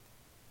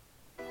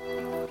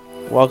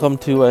Welcome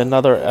to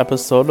another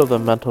episode of the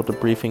Mental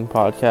Debriefing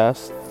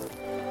Podcast.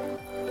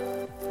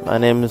 My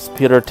name is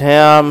Peter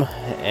Tam,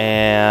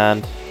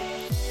 and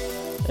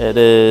it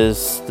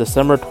is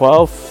December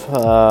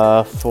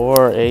 12th,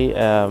 4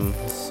 a.m.,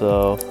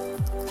 so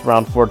it's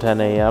around 4:10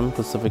 a.m.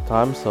 Pacific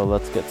time, so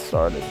let's get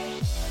started.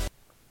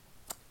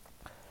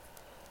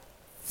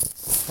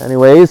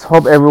 Anyways,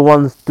 hope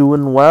everyone's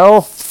doing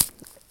well,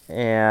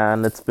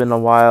 and it's been a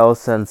while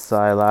since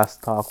I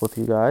last talked with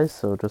you guys,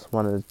 so just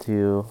wanted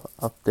to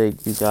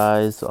update you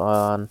guys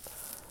on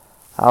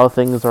how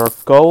things are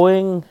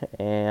going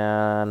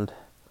and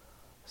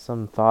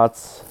some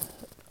thoughts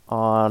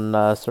on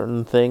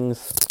certain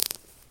things.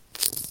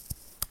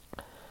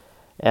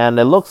 And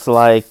it looks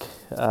like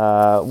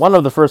one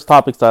of the first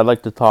topics I'd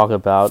like to talk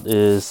about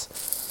is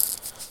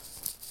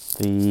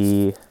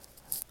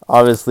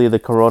obviously the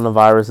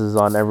coronavirus is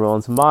on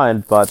everyone's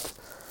mind, but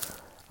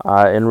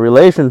in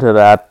relation to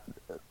that,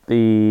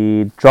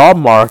 the job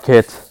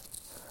market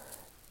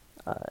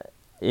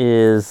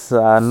is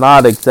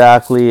not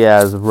exactly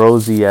as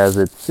rosy as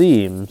it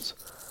seems.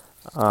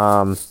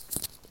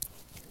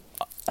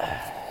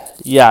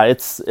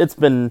 It's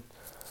been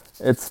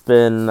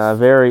a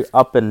very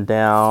up and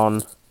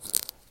down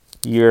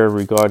year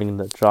regarding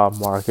the job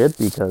market,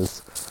 because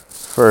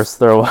first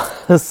there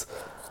was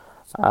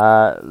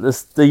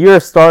the year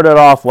started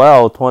off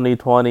well,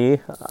 2020.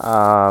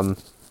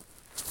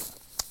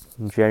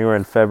 In January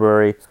and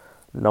February,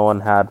 no one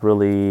had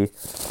really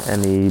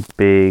any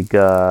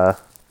there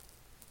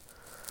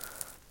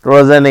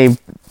was any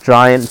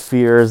giant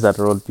fears that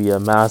there would be a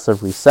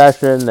massive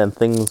recession, and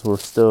things were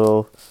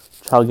still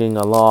chugging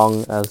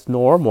along as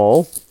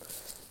normal.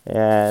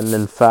 And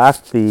in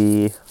fact,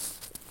 the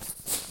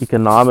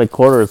economic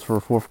numbers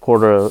for fourth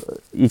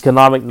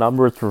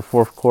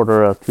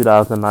quarter of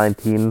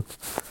 2019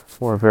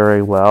 were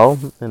very well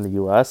in the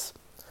U.S.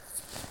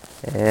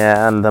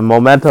 And the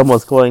momentum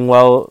was going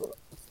well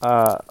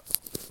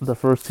the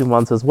first 2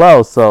 months as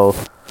well. So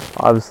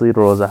obviously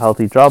there was a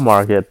healthy job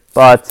market,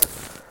 but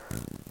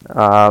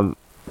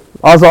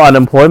also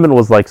unemployment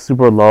was like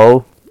super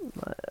low.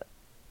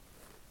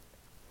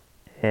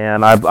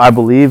 And I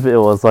believe it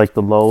was like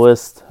the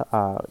lowest,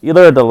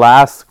 either the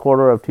last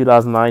quarter of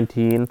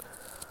 2019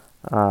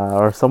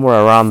 or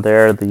somewhere around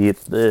there.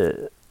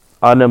 The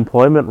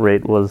unemployment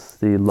rate was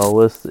the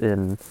lowest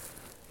in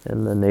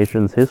the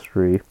nation's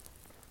history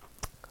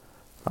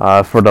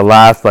for the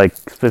last like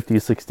 50,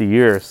 60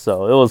 years.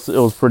 So it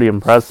was pretty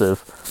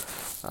impressive.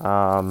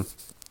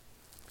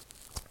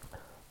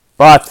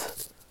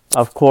 But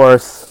of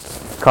course,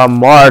 come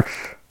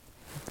March,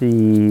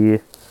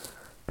 the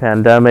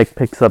pandemic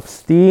picks up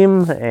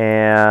steam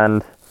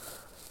and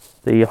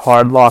the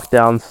hard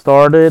lockdown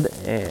started,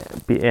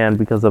 and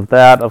because of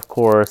that, of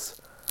course,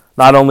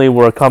 not only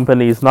were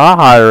companies not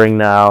hiring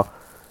now,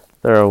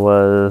 there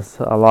was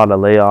a lot of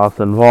layoffs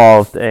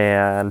involved,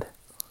 and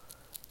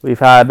we've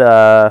had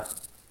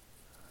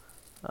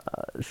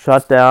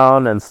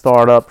shutdown and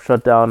startup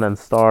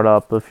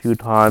a few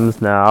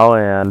times now,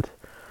 and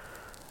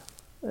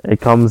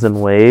it comes in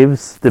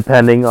waves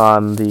depending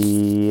on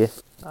the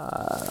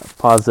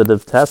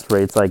positive test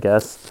rates, I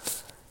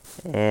guess.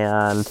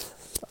 And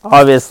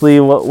obviously,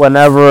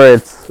 whenever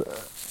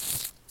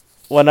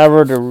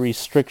the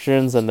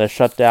restrictions and the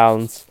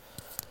shutdowns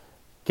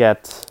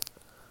get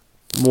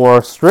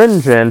more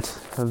stringent,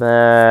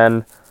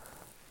 then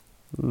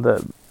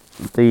the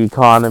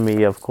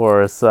economy, of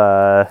course,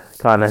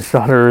 kind of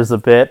shudders a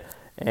bit,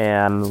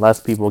 and less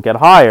people get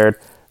hired.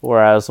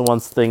 Whereas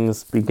once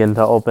things begin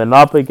to open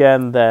up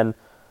again, then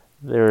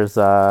there's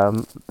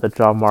the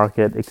job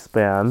market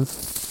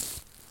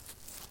expands.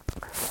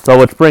 So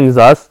which brings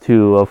us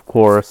to, of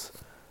course,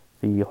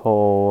 the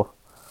whole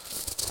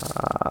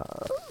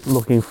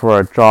looking for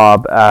a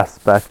job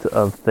aspect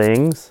of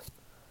things.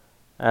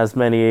 As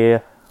many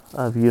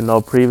of you know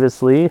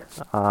previously,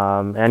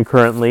 and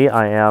currently,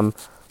 I am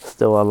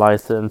still a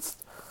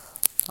licensed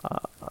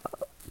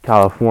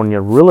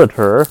California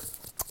realtor,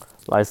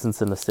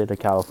 licensed in the state of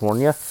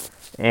California.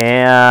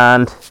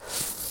 And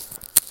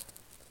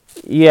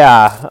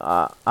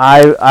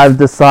I've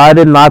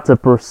decided not to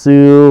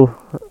pursue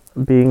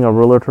being a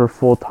realtor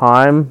full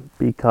time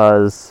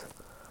because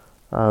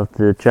of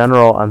the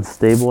general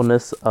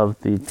unstableness of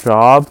the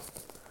job.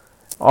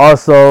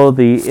 Also,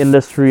 the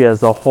industry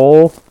as a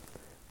whole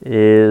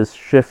is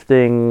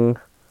shifting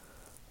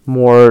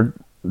more.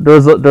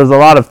 There's a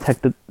lot of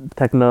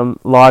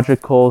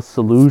technological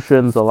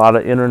solutions, a lot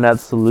of internet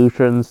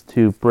solutions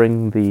to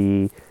bring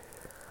the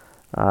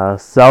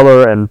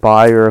seller and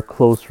buyer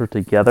closer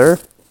together,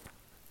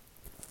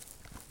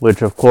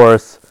 which of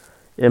course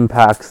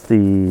impacts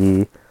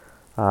the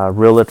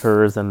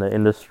realtors and the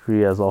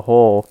industry as a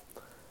whole,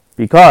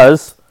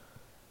 because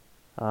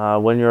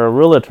when you're a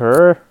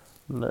realtor,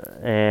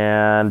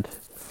 and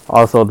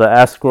also the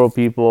escrow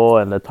people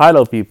and the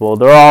title people,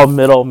 they're all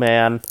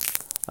middleman,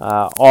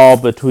 all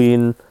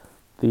between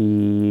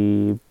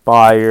the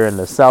buyer and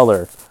the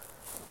seller.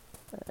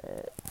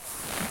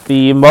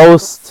 The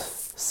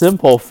most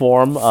simple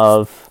form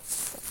of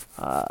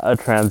a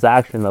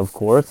transaction, of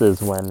course,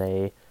 is when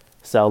a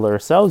seller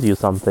sells you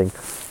something.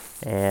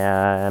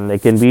 And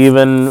it can be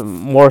even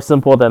more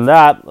simple than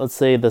that. Let's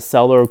say the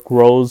seller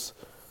grows,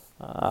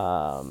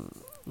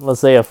 let's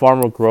say a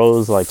farmer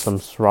grows like some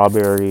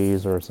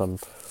strawberries or some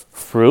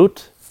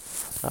fruit,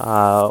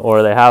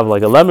 or they have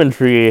like a lemon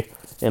tree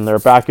in their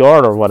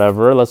backyard or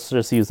whatever. Let's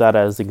just use that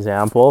as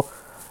example.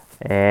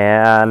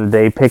 And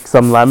they pick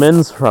some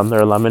lemons from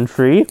their lemon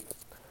tree,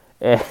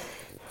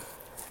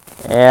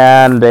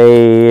 and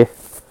they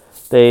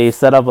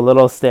set up a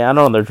little stand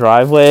on their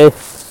driveway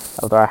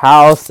of their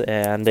house,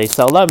 and they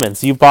sell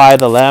lemons. You buy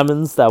the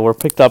lemons that were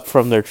picked up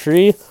from their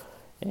tree,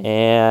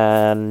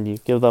 and you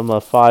give them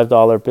a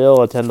 $5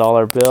 bill, a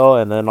 $10 bill,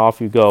 and then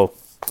off you go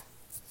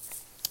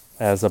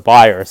as a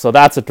buyer. So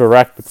that's a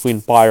direct between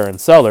buyer and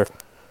seller.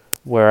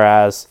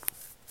 Whereas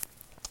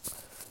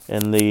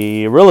in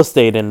the real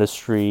estate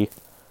industry,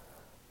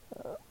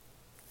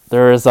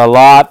 there is a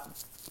lot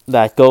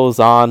that goes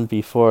on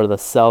before the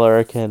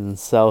seller can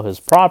sell his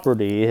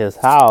property, his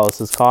house,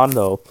 his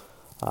condo,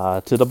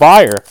 to the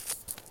buyer.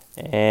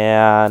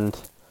 And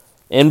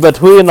in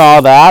between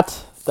all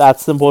that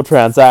simple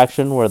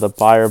transaction where the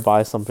buyer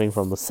buys something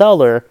from the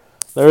seller,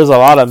 there's a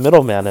lot of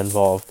middlemen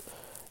involved.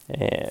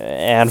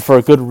 And for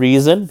a good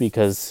reason,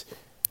 because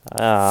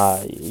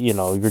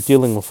you're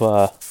dealing with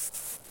a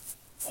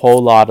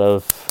whole lot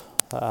of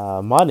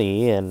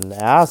money and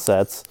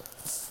assets.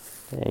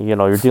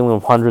 You're dealing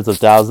with hundreds of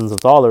thousands of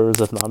dollars,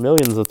 if not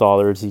millions of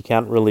dollars. You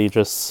can't really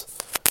just,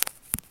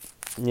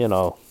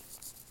 it's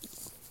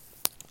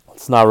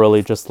not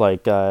really just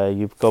like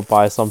you go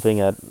buy something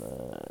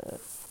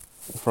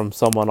from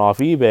someone off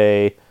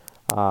eBay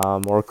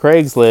or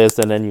Craigslist,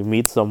 and then you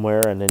meet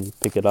somewhere and then you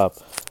pick it up.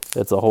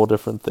 It's a whole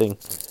different thing.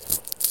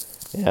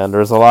 And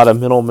there's a lot of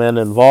middlemen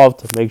involved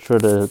to make sure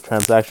the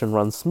transaction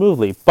runs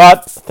smoothly.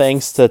 But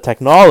thanks to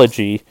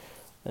technology,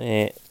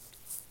 a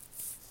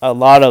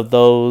lot of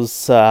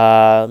those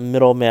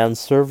middleman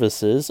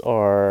services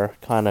are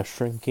kind of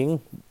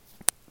shrinking,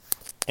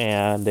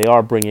 and they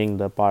are bringing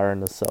the buyer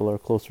and the seller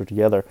closer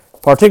together,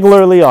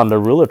 particularly on the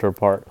realtor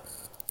part.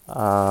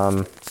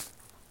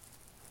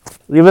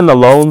 Even the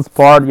loans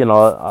part, a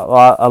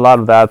lot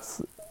of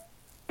that's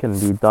can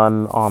be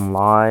done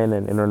online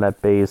and internet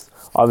based.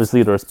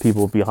 Obviously, there's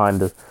people behind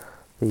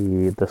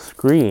the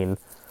screen.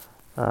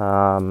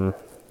 They're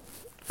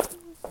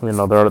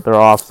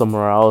off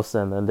somewhere else,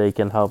 and then they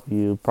can help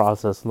you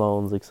process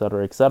loans,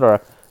 etc., etc.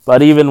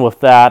 But even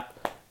with that,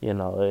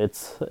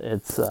 it's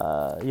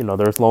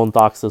there's loan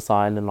docs to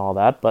sign and all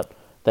that. But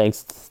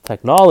thanks to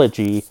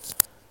technology,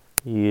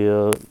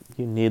 you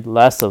need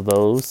less of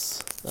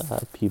those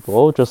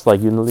people, just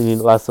like you need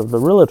less of the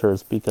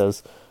realtors,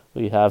 because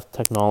we have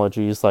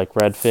technologies like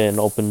Redfin,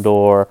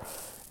 Opendoor,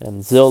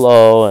 and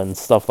Zillow and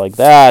stuff like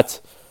that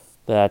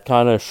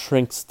kind of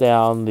shrinks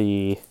down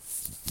the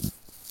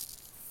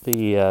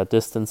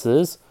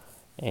distances,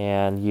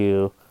 and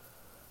you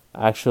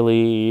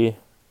actually,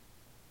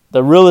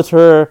 the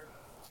realtor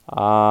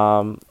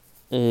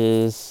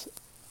is,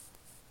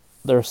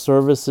 their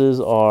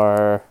services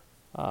are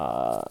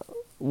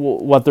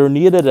what they're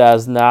needed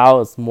as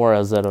now. It's more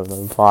as an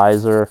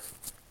advisor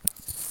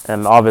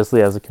and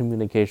obviously as a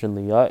communication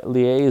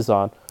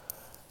liaison,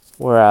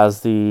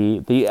 whereas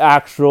the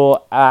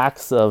actual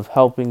acts of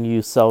helping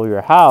you sell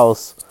your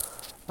house,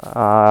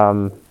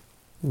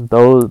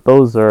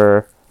 those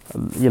are,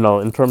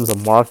 in terms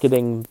of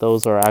marketing,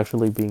 those are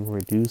actually being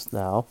reduced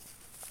now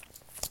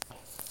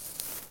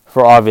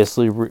for obvious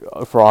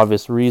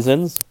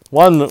reasons.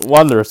 One,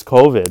 there's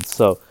COVID,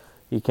 so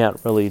you can't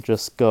really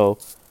just go,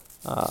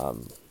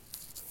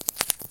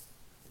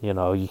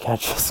 you can't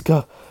just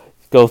go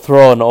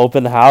throw an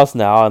open house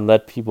now and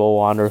let people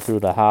wander through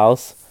the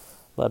house.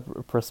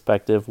 Let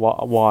prospective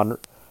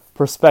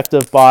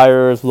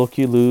buyers,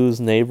 looky-loos,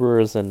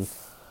 neighbors, and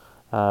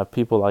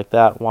people like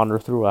that wander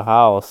through a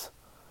house.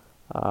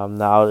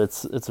 Now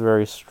it's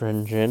very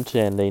stringent,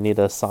 and they need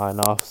to sign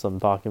off some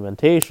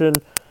documentation,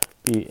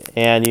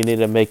 and you need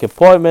to make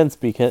appointments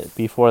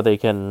before they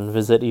can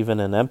visit even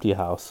an empty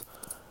house.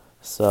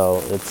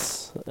 So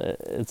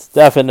it's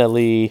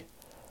definitely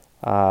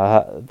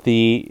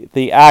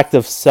the act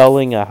of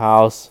selling a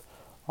house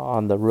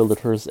on the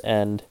realtor's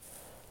end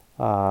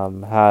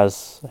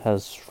has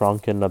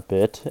shrunken a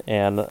bit,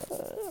 and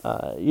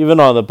even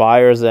on the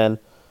buyer's end,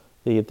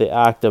 the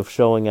act of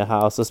showing a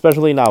house,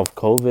 especially now with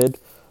COVID,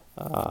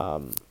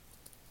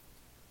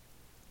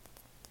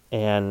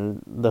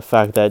 and the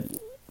fact that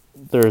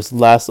there's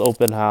less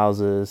open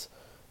houses,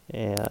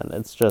 and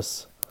it's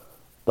just,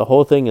 the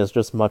whole thing is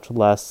just much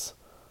less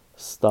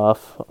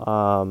stuff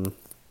for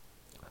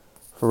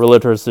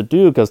realtors to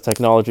do, because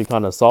technology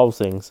kind of solves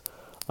things.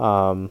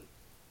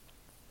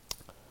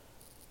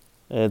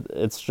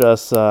 It's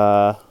just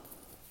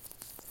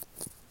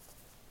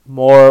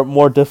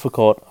more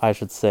difficult, I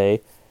should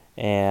say,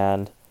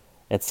 and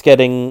it's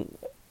getting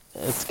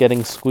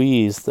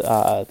squeezed,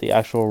 the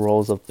actual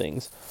roles of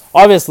things.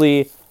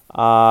 Obviously,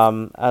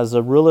 as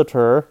a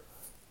realtor,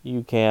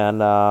 you can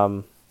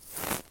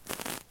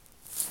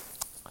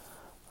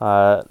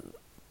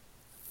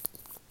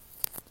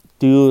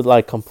do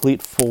like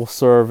complete full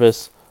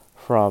service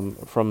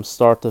from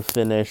start to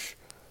finish,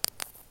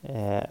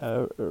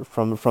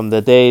 from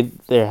the day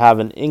they have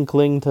an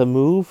inkling to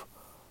move,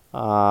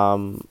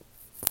 um,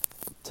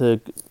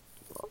 to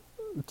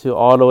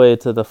all the way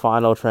to the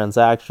final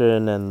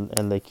transaction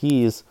and the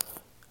keys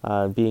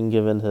being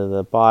given to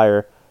the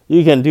buyer.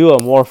 You can do a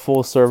more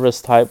full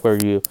service type where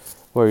you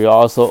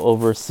also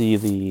oversee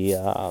the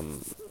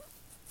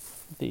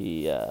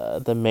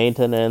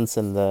maintenance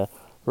and the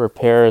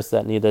repairs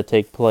that need to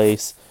take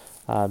place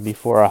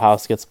before a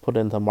house gets put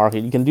into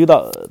market. You can do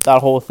that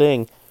whole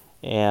thing,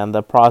 and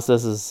the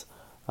process is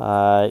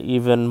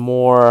even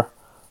more.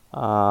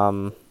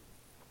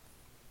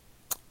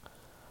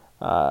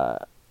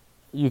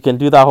 You can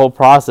do that whole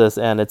process,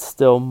 and it's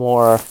still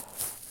more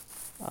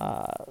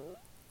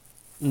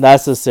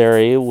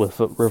necessary with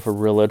a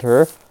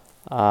realtor.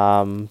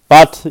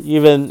 But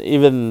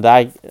even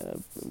that,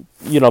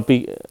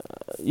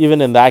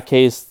 even in that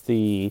case,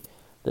 the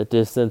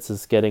distance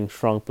is getting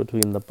shrunk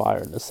between the buyer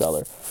and the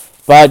seller.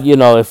 But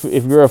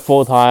if you're a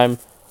full time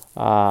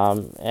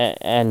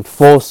and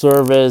full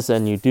service,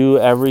 and you do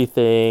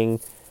everything,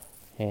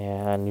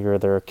 and you're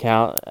their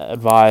account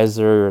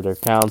advisor, you're their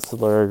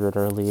counselor, you're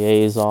their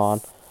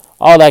liaison,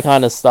 all that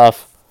kind of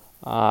stuff,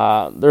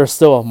 there's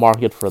still a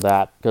market for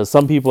that, because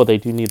some people, they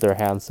do need their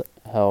hands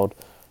held,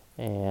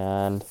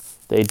 and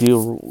they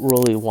do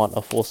really want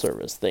a full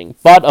service thing.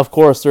 But of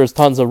course, there's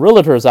tons of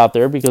realtors out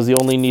there, because you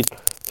only need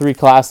 3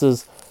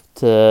 classes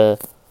to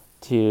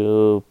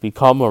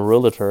become a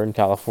realtor in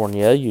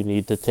California. You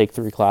need to take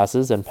 3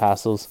 classes and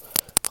pass those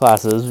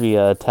classes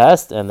via a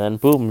test, and then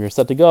boom, you're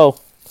set to go,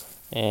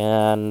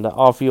 and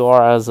off you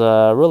are as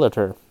a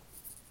realtor.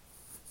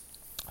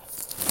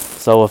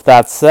 So with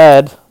that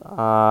said,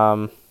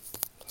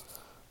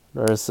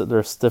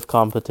 there's stiff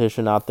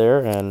competition out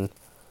there,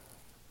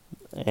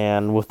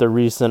 and with the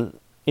recent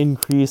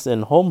increase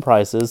in home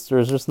prices,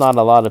 there's just not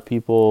a lot of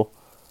people,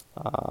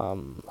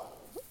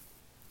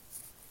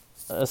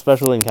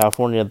 especially in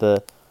California.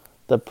 The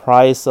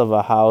price of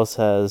a house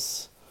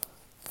has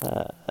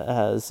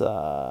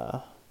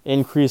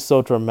increased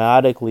so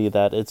dramatically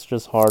that it's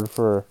just hard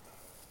for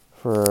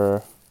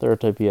there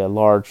to be a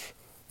large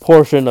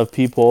portion of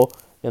people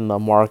in the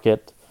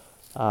market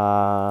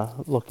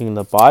looking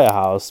to buy a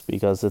house,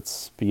 because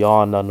it's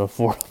beyond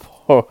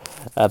unaffordable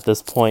at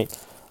this point.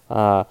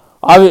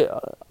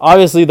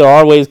 Obviously, there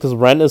are ways, because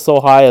rent is so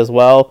high as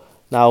well.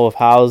 Now with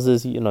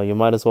houses, you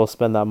might as well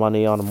spend that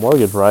money on a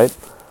mortgage, right?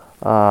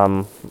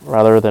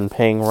 Rather than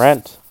paying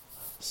rent.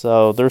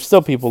 So there's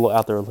still people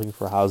out there looking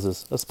for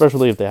houses,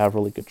 especially if they have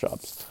really good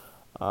jobs.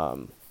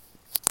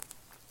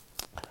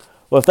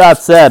 With that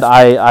said,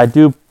 I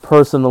do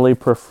personally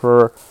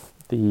prefer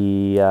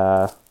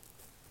the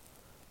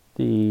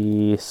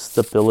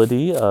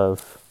stability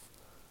of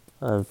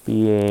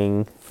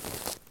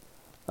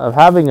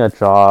having a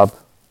job,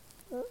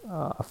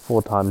 a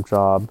full-time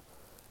job,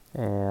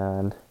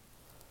 and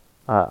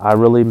I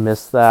really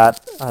miss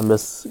that. I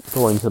miss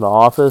going to the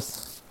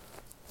office,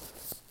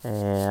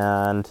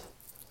 and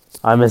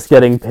I miss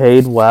getting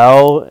paid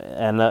well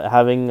and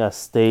having a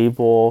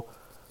stable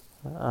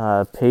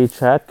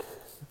paycheck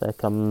that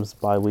comes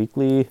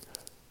bi-weekly,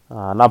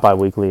 not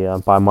bi-weekly,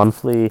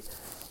 bi-monthly,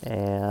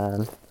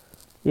 and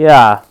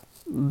yeah,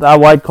 that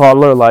white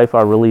collar life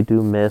I really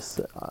do miss.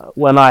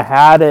 When I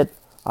had it,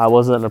 I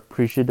wasn't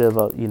appreciative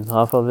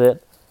enough of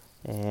it,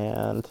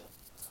 and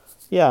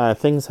yeah,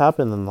 things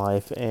happen in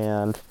life,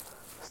 and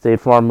State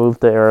Farm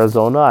moved to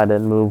Arizona. I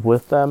didn't move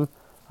with them.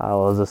 I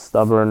was a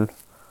stubborn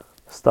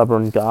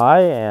guy,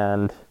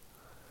 and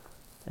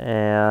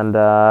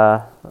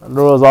there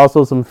was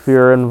also some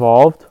fear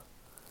involved.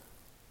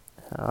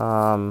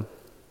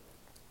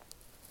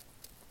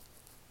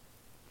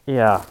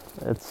 Yeah,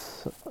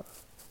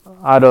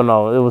 I don't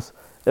know.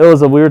 It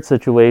was a weird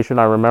situation.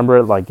 I remember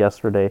it like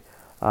yesterday.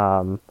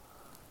 And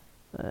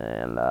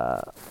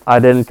I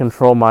didn't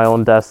control my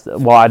own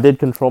destiny. Well, I did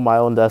control my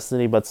own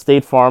destiny, but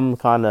State Farm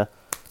kind of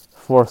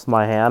forced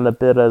my hand a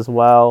bit as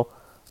well,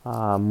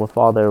 with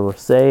all they were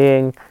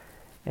saying,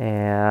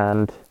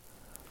 and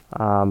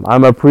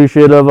I'm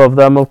appreciative of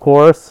them, of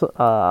course,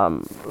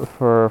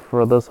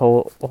 for this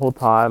whole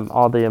time,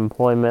 all the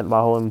employment, my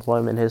whole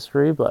employment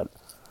history, but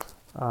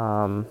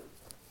that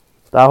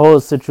whole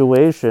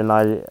situation,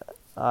 I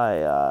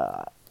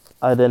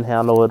didn't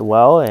handle it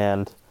well,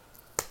 and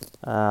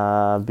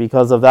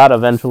because of that,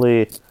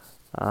 eventually,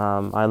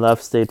 I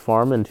left State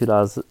Farm in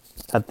 2000,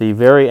 at the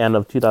very end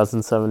of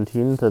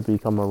 2017, to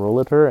become a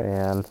realtor,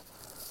 and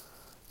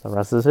the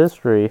rest is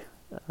history.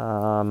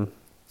 So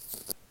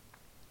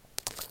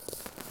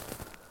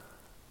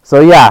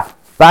yeah,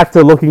 back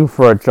to looking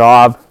for a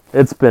job.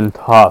 It's been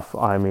tough.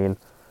 I mean,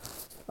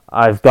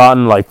 I've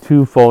gotten like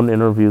 2 phone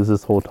interviews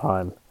this whole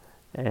time,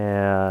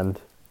 and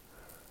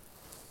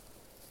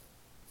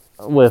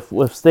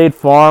with State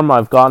Farm,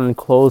 I've gotten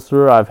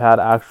closer. I've had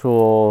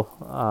actual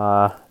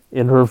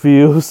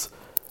interviews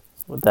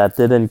that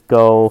didn't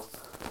go.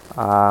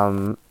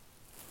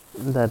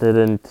 That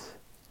didn't.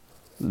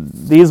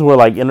 These were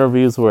like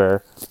interviews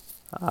where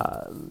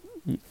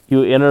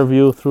you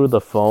interview through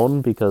the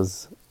phone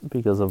because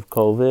of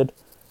COVID,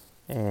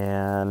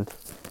 and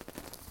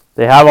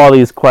they have all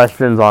these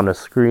questions on the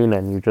screen,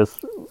 and you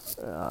just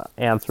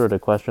answer the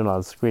question on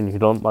the screen. You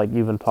don't like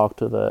even talk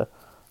to the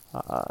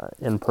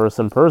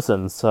in-person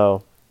person.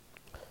 So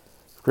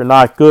if you're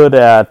not good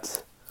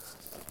at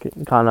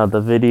kind of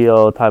the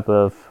video type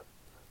of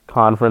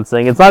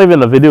conferencing, it's not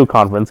even a video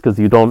conference because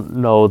you don't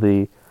know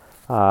the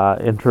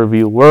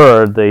interview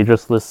word. They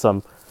just list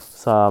some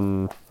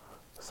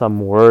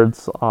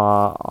words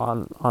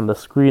on the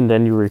screen.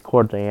 Then you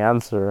record the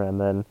answer, and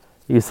then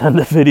you send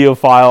the video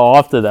file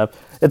off to them.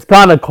 It's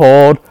kind of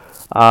cold.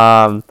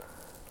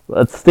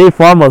 But State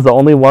Farm was the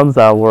only ones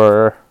that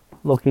were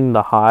looking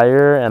to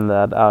hire and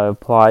that I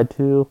applied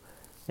to.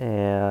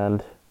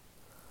 And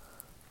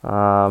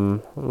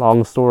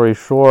long story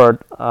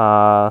short,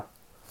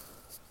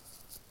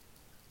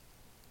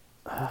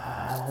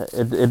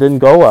 it didn't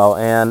go well.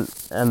 And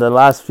the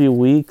last few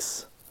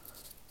weeks,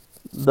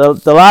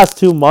 the last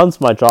 2 months,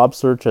 my job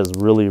search has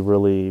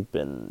really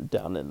been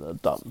down in the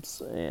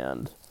dumps.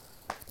 And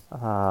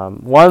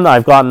one,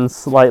 I've gotten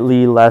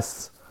slightly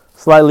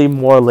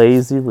more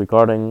lazy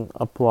regarding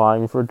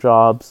applying for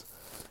jobs.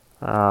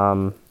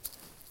 And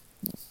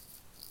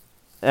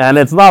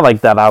it's not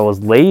like that I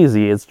was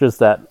lazy. It's just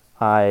that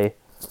I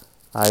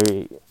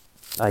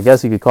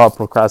guess you could call it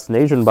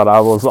procrastination, but I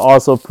was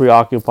also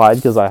preoccupied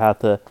because I had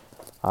to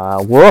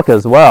work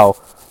as well.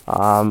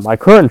 My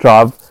current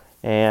job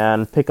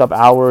and pick up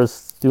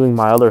hours doing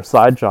my other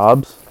side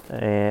jobs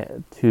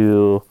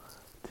to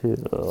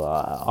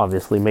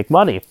obviously make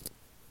money.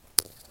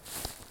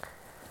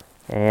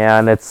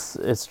 And it's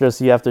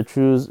just you have to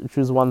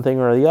choose one thing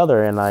or the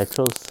other, and I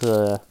chose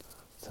to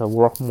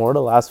work more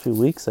the last few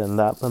weeks, and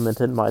that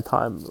limited my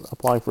time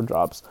applying for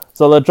jobs.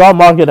 So the job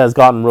market has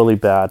gotten really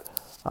bad,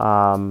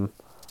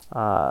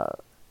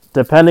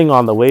 depending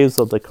on the waves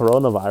of the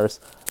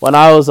coronavirus. When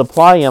I was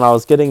applying and I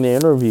was getting the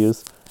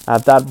interviews,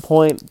 at that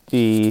point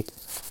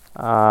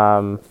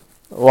I've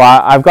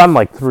gotten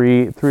like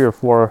three or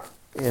four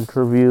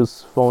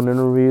interviews, phone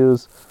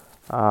interviews.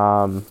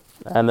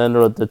 And then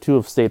the two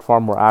of State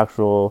Farm were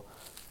actual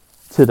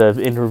to the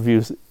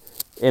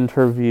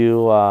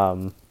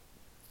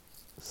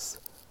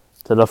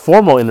to the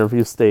formal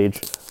interview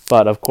stage,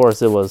 but of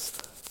course it was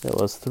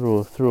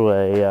through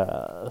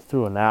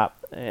an app,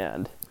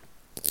 and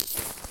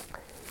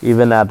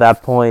even at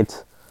that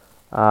point,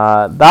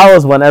 that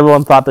was when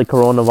everyone thought the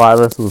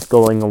coronavirus was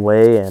going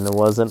away, and it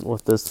wasn't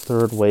with this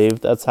third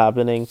wave that's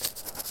happening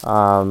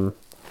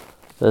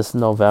this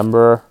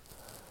November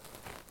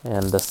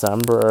and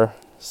December.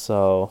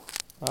 So,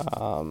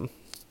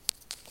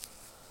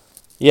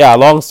 yeah.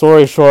 Long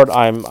story short,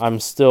 I'm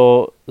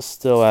still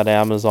at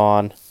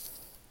Amazon,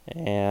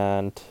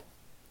 and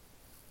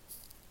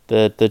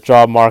the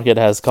job market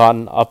has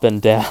gotten up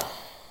and down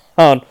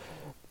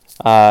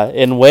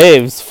in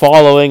waves,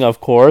 following,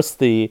 of course,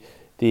 the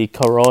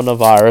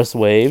coronavirus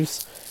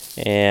waves,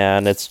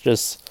 and it's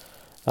just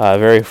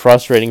very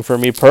frustrating for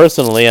me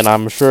personally, and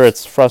I'm sure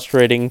it's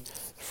frustrating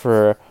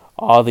for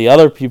all the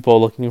other people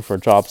looking for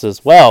jobs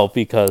as well,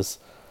 because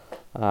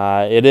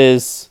it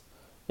is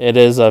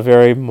a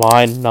very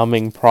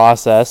mind-numbing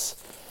process,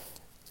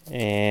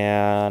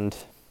 and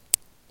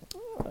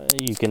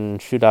you can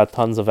shoot out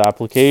tons of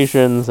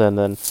applications, and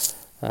then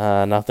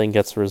nothing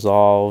gets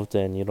resolved,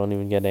 and you don't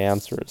even get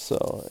answers.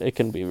 So it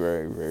can be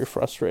very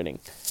frustrating,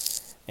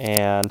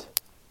 and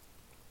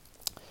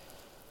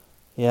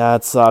yeah,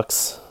 it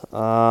sucks.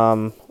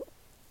 When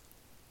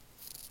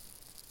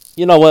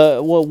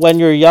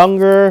you're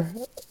younger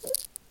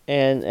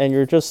and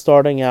you're just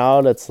starting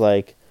out, it's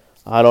like,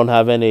 I don't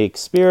have any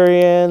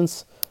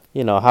experience.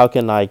 How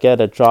can I get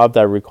a job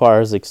that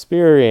requires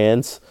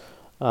experience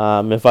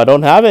if I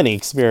don't have any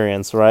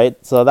experience, right?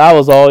 So that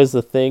was always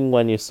the thing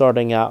when you're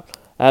starting out.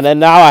 And then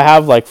now I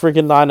have like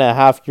freaking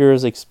 9.5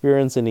 years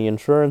experience in the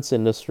insurance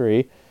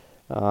industry,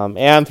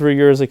 and 3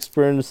 years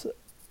experience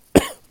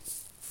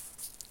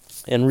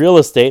in real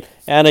estate,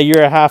 and a year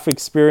and a half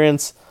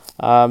experience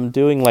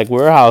doing like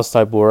warehouse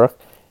type work.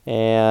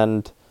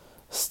 And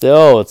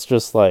still, it's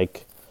just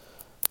like,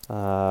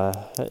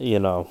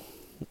 you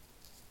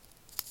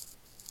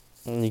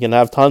can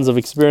have tons of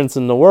experience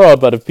in the world,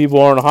 but if people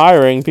aren't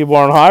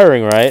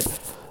hiring, right?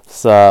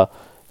 So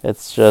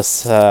it's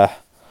just a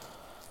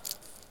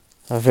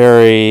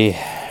very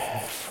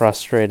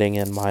frustrating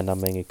and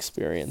mind-numbing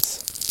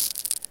experience.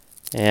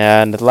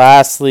 And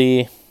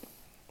lastly,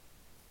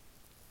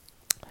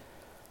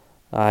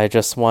 I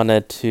just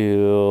wanted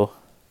to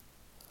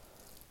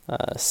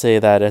say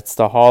that it's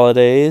the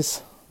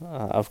holidays.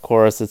 Of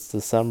course, it's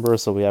December,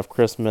 so we have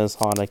Christmas,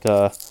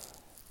 Hanukkah,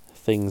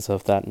 things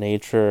of that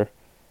nature.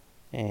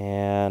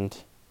 And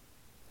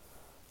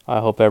I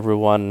hope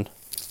everyone,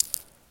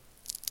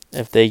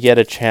 if they get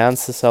a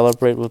chance to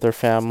celebrate with their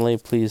family,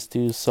 please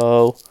do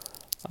so.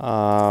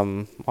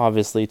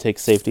 Obviously, take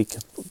safety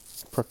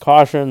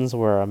precautions,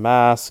 wear a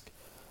mask,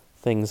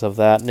 things of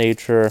that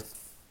nature.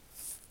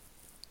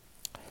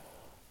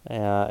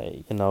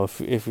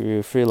 If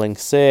you're feeling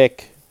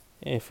sick,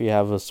 if you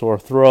have a sore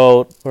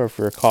throat or if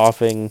you're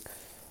coughing,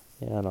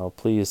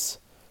 please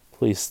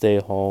stay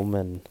home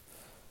and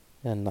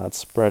not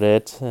spread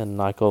it and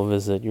not go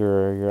visit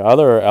your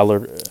other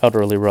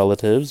elderly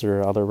relatives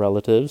or other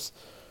relatives.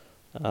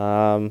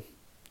 Um,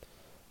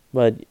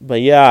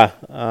 but yeah,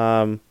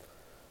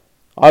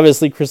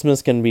 obviously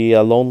Christmas can be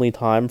a lonely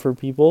time for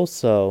people,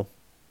 so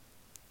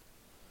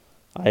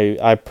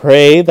I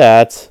pray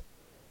that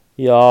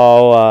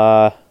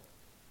y'all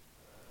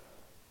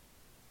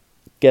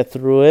get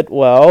through it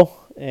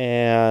well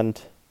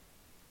and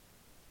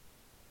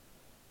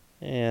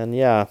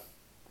yeah,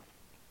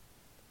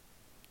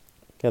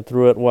 get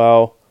through it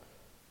well.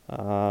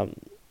 Um,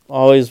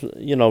 Always,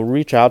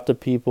 reach out to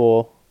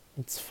people.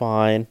 It's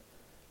fine.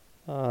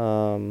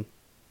 Um,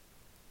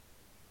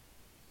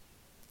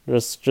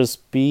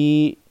 just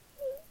be,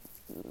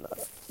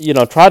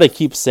 try to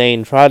keep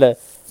sane. Try to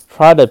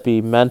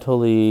be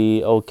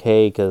mentally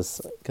okay,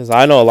 because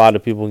I know a lot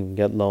of people can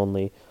get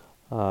lonely,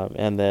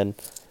 and then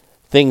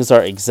things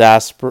are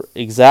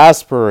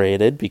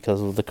exasperated because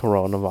of the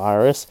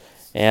coronavirus,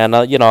 and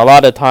a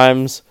lot of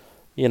times,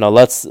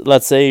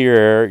 let's say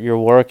you're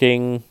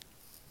working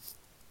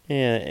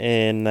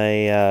in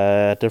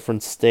a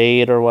different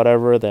state or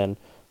whatever than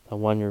the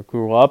one you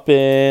grew up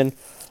in,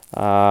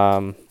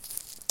 um,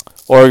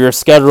 or you're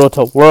scheduled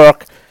to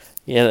work,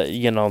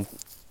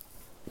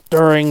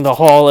 during the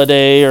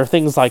holiday or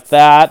things like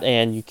that,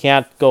 and you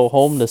can't go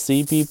home to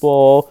see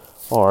people,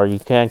 or you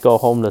can't go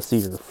home to see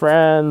your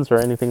friends or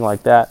anything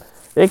like that.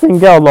 It can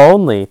get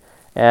lonely,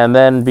 and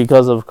then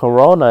because of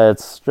Corona,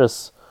 it's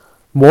just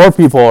more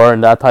people are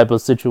in that type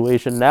of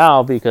situation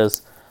now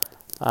because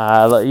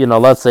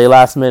let's say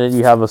last minute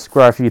you have a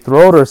scratchy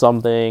throat or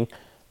something,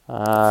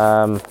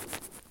 um,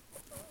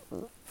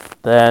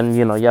 then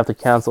you have to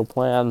cancel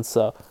plans.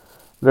 So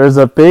there's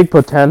a big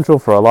potential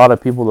for a lot of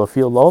people to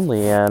feel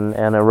lonely, and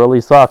it really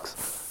sucks.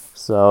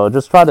 So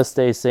just try to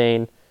stay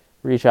sane,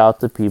 reach out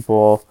to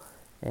people,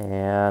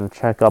 and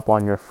check up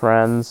on your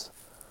friends,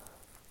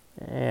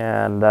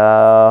 and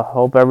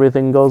hope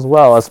everything goes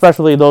well.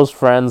 Especially those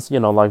friends,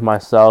 like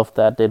myself,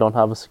 that they don't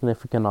have a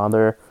significant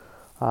other.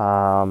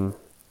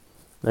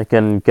 They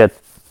can get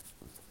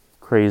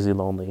crazy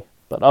lonely.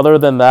 But other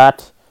than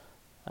that,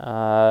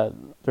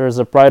 there's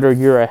a brighter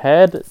year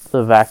ahead.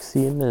 The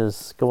vaccine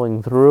is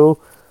going through.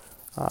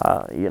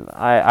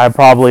 I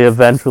probably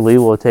eventually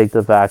will take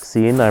the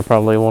vaccine. I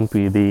probably won't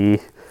be the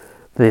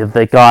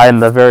guy in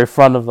the very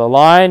front of the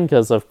line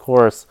because, of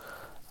course,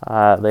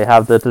 they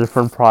have the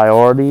different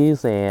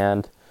priorities.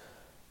 And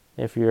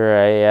if you're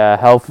a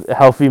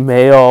healthy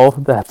male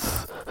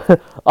that's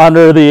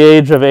under the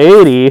age of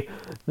 80,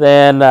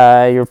 then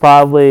you're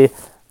probably,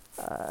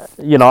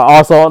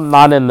 also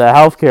not in the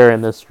healthcare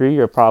industry.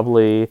 You're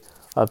probably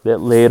a bit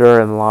later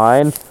in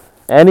line,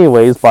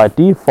 anyways, by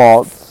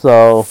default.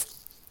 So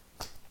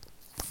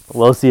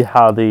we'll see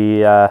how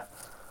the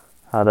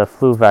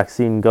flu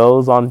vaccine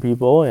goes on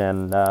people,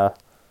 and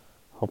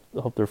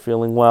hope they're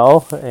feeling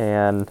well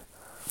and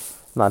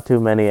not too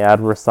many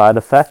adverse side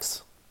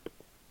effects.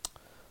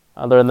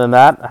 Other than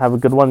that, have a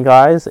good one,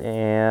 guys,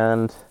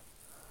 and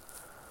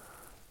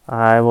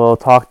I will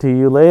talk to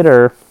you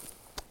later.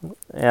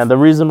 And the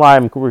reason why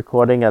I'm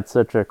recording at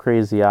such a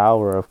crazy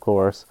hour, of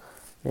course,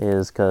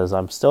 is because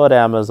I'm still at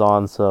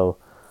Amazon, so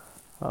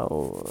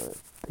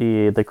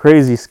the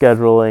crazy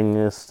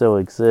scheduling still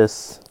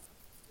exists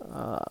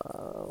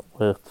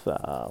with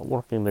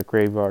working the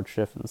graveyard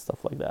shift and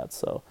stuff like that.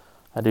 So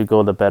I do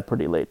go to bed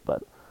pretty late,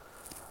 but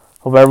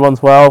hope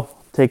everyone's well.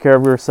 Take care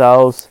of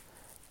yourselves.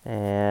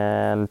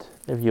 And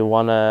if you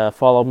want to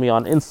follow me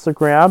on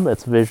Instagram,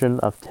 it's Vision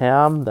of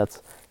Tam.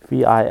 That's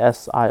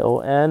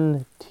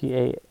VISION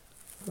TAM.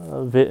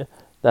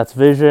 That's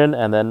Vision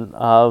and then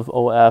of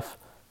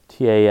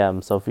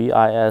OFTAM. So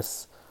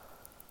VISION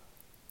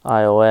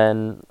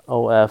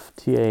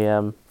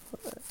OFTAM.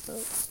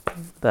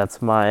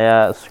 That's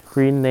my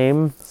screen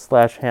name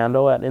 /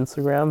 handle at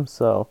Instagram.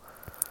 So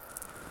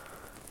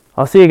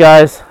I'll see you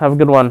guys. Have a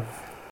good one.